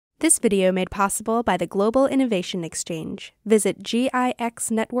This video made possible by the Global Innovation Exchange. Visit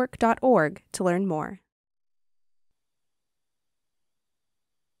gixnetwork.org to learn more.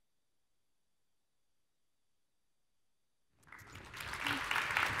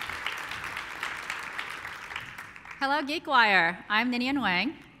 Hello, GeekWire. I'm Niniane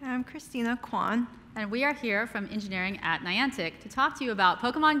Wang. I'm Christina Quan. And we are here from engineering at Niantic to talk to you about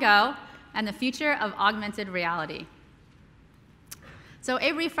Pokémon GO and the future of augmented reality. So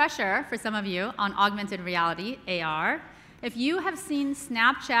a refresher for some of you on augmented reality, AR. If you have seen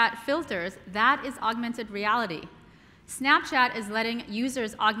Snapchat filters, that is augmented reality. Snapchat is letting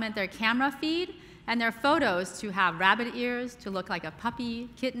users augment their camera feed and their photos to have rabbit ears, to look like a puppy,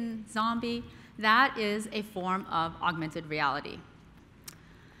 kitten, zombie. That is a form of augmented reality.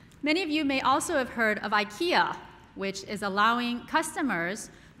 Many of you may also have heard of IKEA, which is allowing customers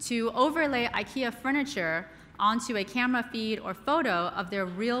to overlay IKEA furniture onto a camera feed or photo of their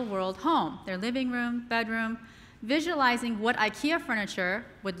real-world home, their living room, bedroom, visualizing what IKEA furniture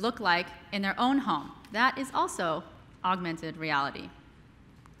would look like in their own home. That is also augmented reality.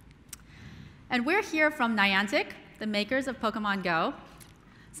 And we're here from Niantic, the makers of Pokémon GO.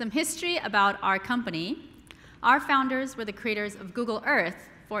 Some history about our company. Our founders were the creators of Google Earth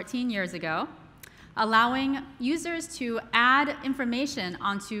 14 years ago, allowing users to add information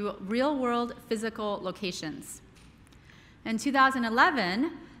onto real-world physical locations. In 2011,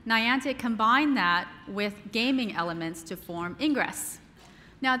 Niantic combined that with gaming elements to form Ingress.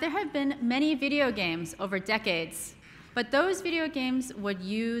 Now, there have been many video games over decades, but those video games would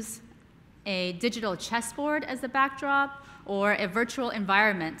use a digital chessboard as the backdrop or a virtual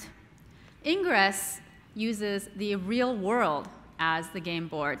environment. Ingress uses the real world as the game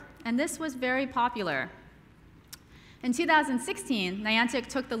board, and this was very popular. In 2016, Niantic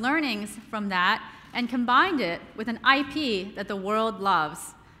took the learnings from that and combined it with an IP that the world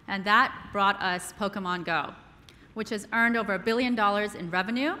loves, and that brought us Pokémon GO, which has earned over $1 billion in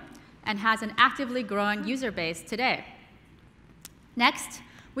revenue and has an actively growing user base today. Next,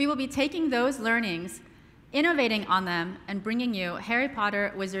 we will be taking those learnings, innovating on them, and bringing you Harry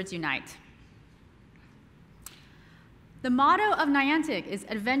Potter Wizards Unite. The motto of Niantic is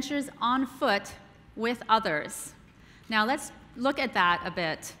adventures on foot with others. Now let's look at that a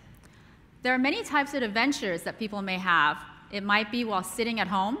bit. There are many types of adventures that people may have. It might be while sitting at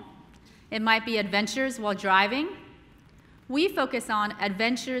home. It might be adventures while driving. We focus on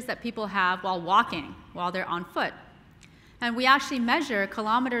adventures that people have while walking, while they're on foot. And we actually measure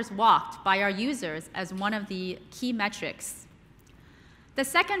kilometers walked by our users as one of the key metrics. The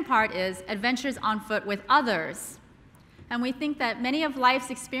second part is adventures on foot with others. And we think that many of life's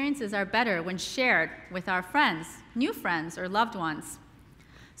experiences are better when shared with our friends, new friends, or loved ones.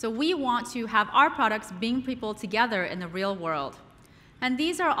 So we want to have our products bring people together in the real world. And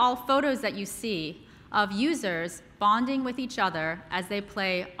these are all photos that you see of users bonding with each other as they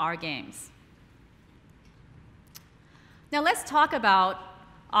play our games. Now let's talk about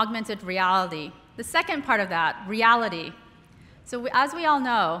augmented reality. The second part of that, reality. So as we all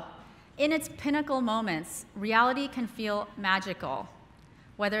know, in its pinnacle moments, reality can feel magical.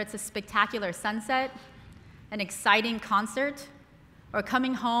 Whether it's a spectacular sunset, an exciting concert, or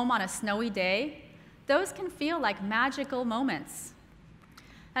coming home on a snowy day, those can feel like magical moments.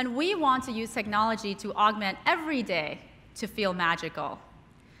 And we want to use technology to augment every day to feel magical.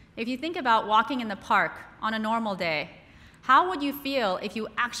 If you think about walking in the park on a normal day, how would you feel if you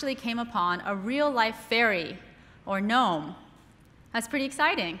actually came upon a real-life fairy or gnome? That's pretty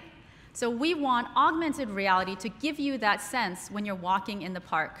exciting. So we want augmented reality to give you that sense when you're walking in the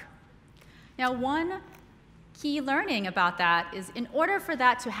park. Now, one key learning about that is in order for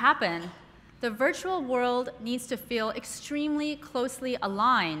that to happen, the virtual world needs to feel extremely closely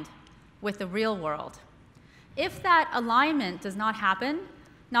aligned with the real world. If that alignment does not happen,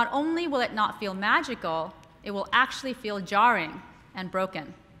 not only will it not feel magical, it will actually feel jarring and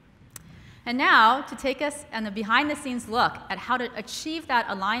broken. And now, to take us on the behind-the-scenes look at how to achieve that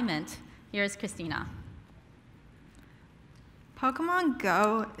alignment, here's Christina. Pokémon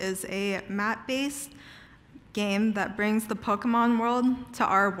GO is a map-based game that brings the Pokémon world to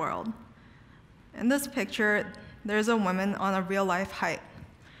our world. In this picture, there's a woman on a real-life hike.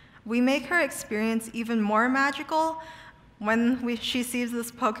 We make her experience even more magical when she sees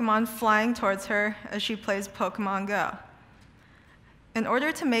this Pokémon flying towards her as she plays Pokémon GO. In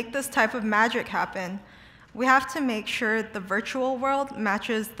order to make this type of magic happen, we have to make sure the virtual world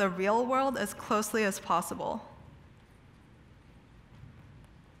matches the real world as closely as possible.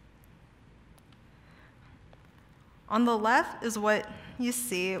 On the left is what you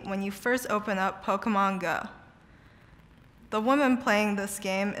see when you first open up Pokémon GO. The woman playing this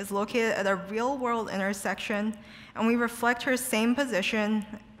game is located at a real-world intersection, and we reflect her same position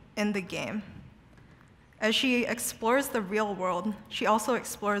in the game. As she explores the real world, she also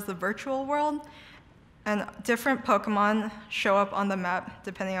explores the virtual world, and different Pokemon show up on the map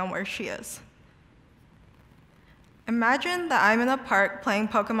depending on where she is. Imagine that I'm in a park playing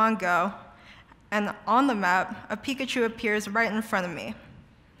Pokémon GO, and on the map, a Pikachu appears right in front of me.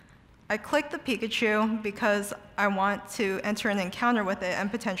 I click the Pikachu because I want to enter an encounter with it and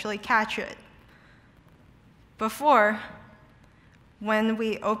potentially catch it. Before, when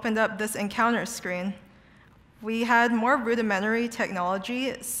we opened up this encounter screen, we had more rudimentary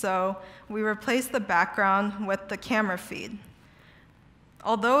technology, so we replaced the background with the camera feed.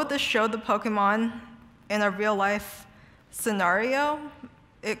 Although this showed the Pokemon in a real-life scenario,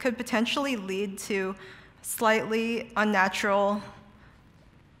 it could potentially lead to slightly unnatural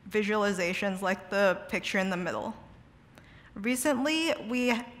visualizations like the picture in the middle. Recently,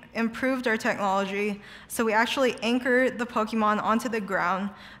 we improved our technology, so we actually anchor the Pokemon onto the ground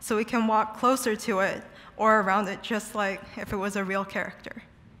so we can walk closer to it or around it just like if it was a real character.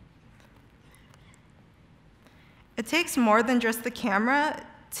 It takes more than just the camera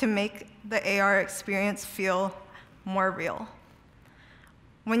to make the AR experience feel more real.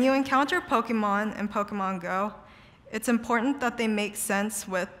 When you encounter Pokemon in Pokémon GO, it's important that they make sense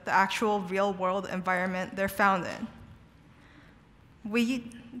with the actual real-world environment they're found in.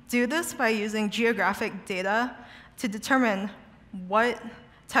 We do this by using geographic data to determine what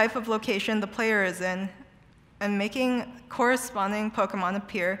type of location the player is in and making corresponding Pokemon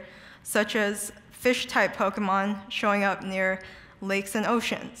appear, such as fish-type Pokemon showing up near lakes and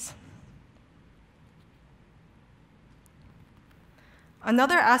oceans.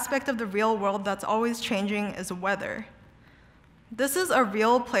 Another aspect of the real world that's always changing is weather. This is a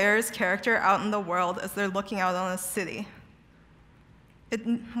real player's character out in the world as they're looking out on a city.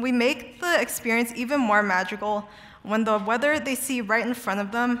 We make the experience even more magical when the weather they see right in front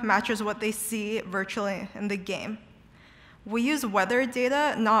of them matches what they see virtually in the game. We use weather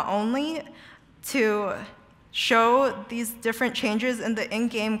data not only to show these different changes in the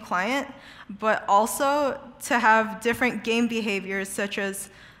in-game client, but also to have different game behaviors such as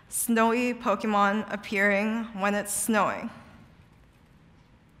snowy Pokemon appearing when it's snowing.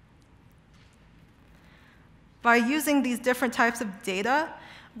 By using these different types of data,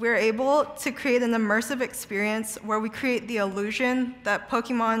 we're able to create an immersive experience where we create the illusion that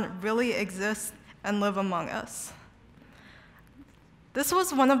Pokemon really exist and live among us. This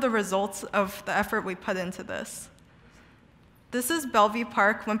was one of the results of the effort we put into this. This is Bellevue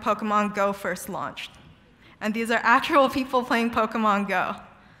Park when Pokemon GO first launched. And these are actual people playing Pokemon GO.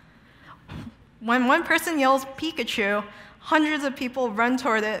 When one person yells Pikachu, hundreds of people run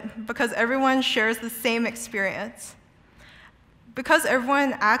toward it because everyone shares the same experience. Because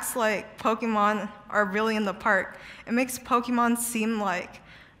everyone acts like Pokemon are really in the park, it makes Pokemon seem like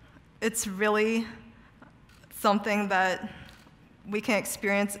it's really something that we can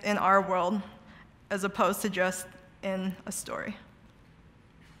experience in our world as opposed to just in a story.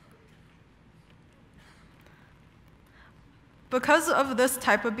 Because of this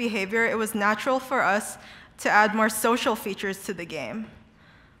type of behavior, it was natural for us to add more social features to the game,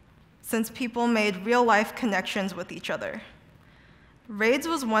 since people made real-life connections with each other. Raids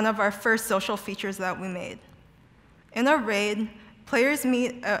was one of our first social features that we made. In a raid, players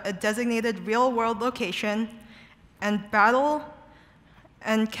meet a designated real-world location and battle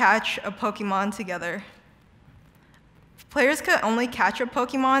and catch a Pokemon together. Players could only catch a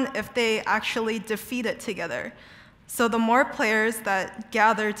Pokemon if they actually defeat it together. So the more players that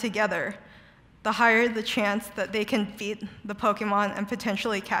gather together, the higher the chance that they can beat the Pokemon and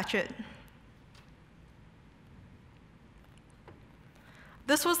potentially catch it.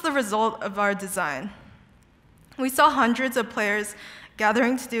 This was the result of our design. We saw hundreds of players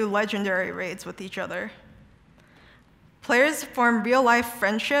gathering to do legendary raids with each other. Players form real-life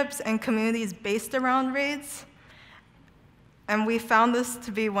friendships and communities based around raids, and we found this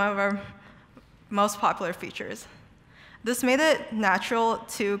to be one of our most popular features. This made it natural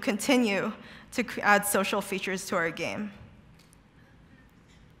to continue to add social features to our game.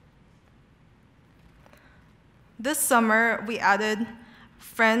 This summer, we added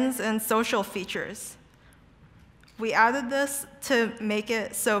friends and social features. We added this to make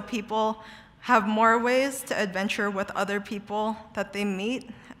it so people have more ways to adventure with other people that they meet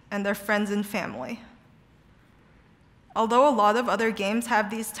and their friends and family. Although a lot of other games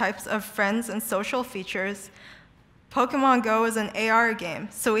have these types of friends and social features, Pokémon GO is an AR game,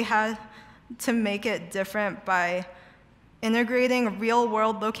 so we had to make it different by integrating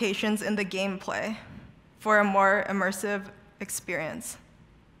real-world locations in the gameplay for a more immersive experience.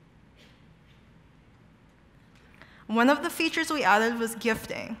 One of the features we added was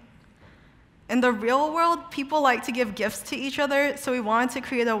gifting. In the real world, people like to give gifts to each other, so we wanted to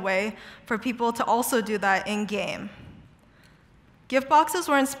create a way for people to also do that in-game. Gift boxes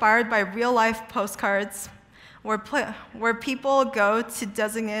were inspired by real-life postcards where people go to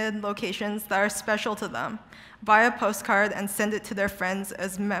designated locations that are special to them, buy a postcard, and send it to their friends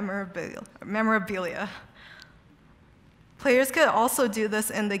as memorabilia. Players could also do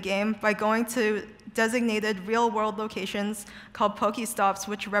this in the game by going to designated real-world locations called Pokestops,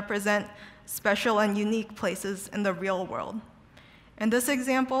 which represent special and unique places in the real world. In this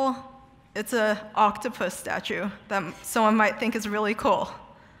example, it's an octopus statue that someone might think is really cool.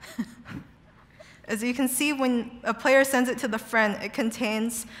 As you can see, when a player sends it to the friend, it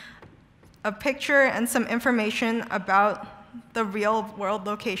contains a picture and some information about the real-world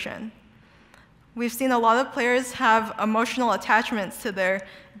location. We've seen a lot of players have emotional attachments to their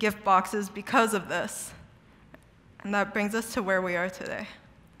gift boxes because of this. And that brings us to where we are today.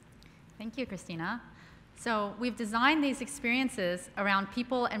 Thank you, Christina. So we've designed these experiences around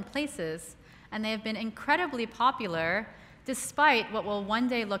people and places, and they have been incredibly popular despite what we'll one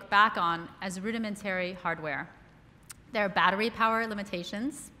day look back on as rudimentary hardware. There are battery power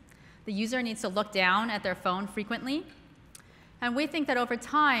limitations. The user needs to look down at their phone frequently. And we think that over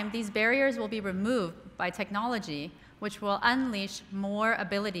time, these barriers will be removed by technology, which will unleash more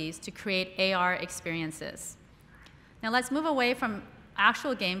abilities to create AR experiences. Now let's move away from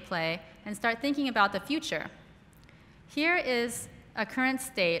actual gameplay and start thinking about the future. Here is a current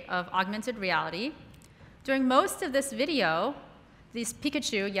state of augmented reality. During most of this video, this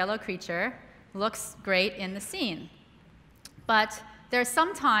Pikachu yellow creature looks great in the scene. But there are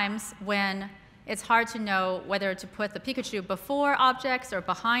some times when it's hard to know whether to put the Pikachu before objects or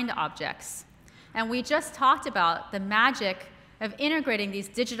behind objects. And we just talked about the magic of integrating these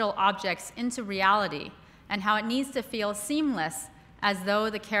digital objects into reality and how it needs to feel seamless as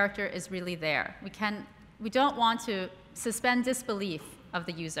though the character is really there. We don't want to suspend disbelief of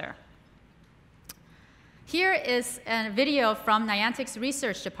the user. Here is a video from Niantic's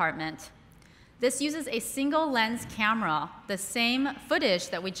research department. This uses a single lens camera, the same footage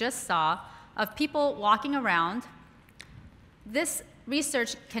that we just saw of people walking around. This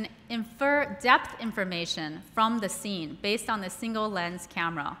research can infer depth information from the scene based on the single lens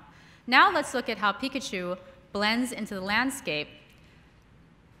camera. Now let's look at how Pikachu blends into the landscape.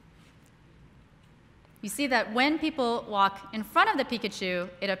 You see that when people walk in front of the Pikachu,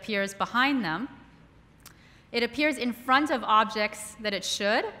 it appears behind them. It appears in front of objects that it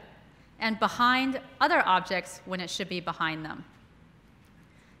should, and behind other objects when it should be behind them.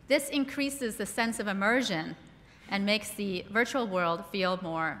 This increases the sense of immersion and makes the virtual world feel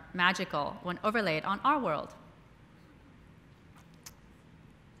more magical when overlaid on our world.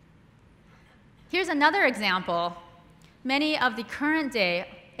 Here's another example. Many of the current day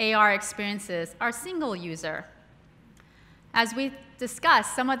AR experiences are single user. As we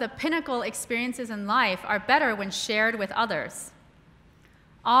discussed, some of the pinnacle experiences in life are better when shared with others.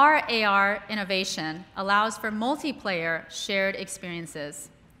 Our AR innovation allows for multiplayer shared experiences.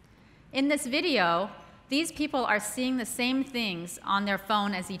 In this video, these people are seeing the same things on their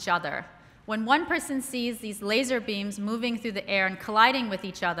phone as each other. When one person sees these laser beams moving through the air and colliding with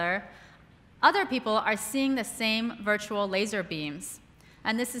each other, other people are seeing the same virtual laser beams.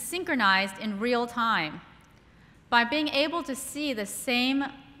 And this is synchronized in real time. By being able to see the same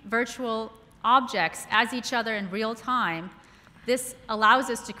virtual objects as each other in real time, this allows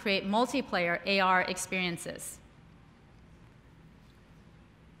us to create multiplayer AR experiences.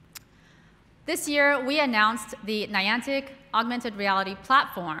 This year, we announced the Niantic Augmented Reality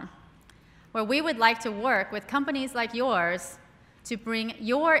platform, where we would like to work with companies like yours to bring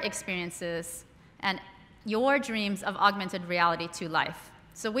your experiences and your dreams of augmented reality to life.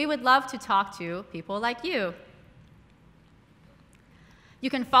 So we would love to talk to people like you. You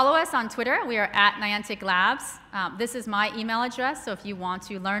can follow us on Twitter. We are at Niantic Labs. This is my email address, so if you want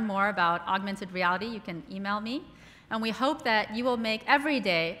to learn more about augmented reality, you can email me. And we hope that you will make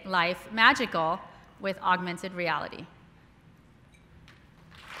everyday life magical with augmented reality.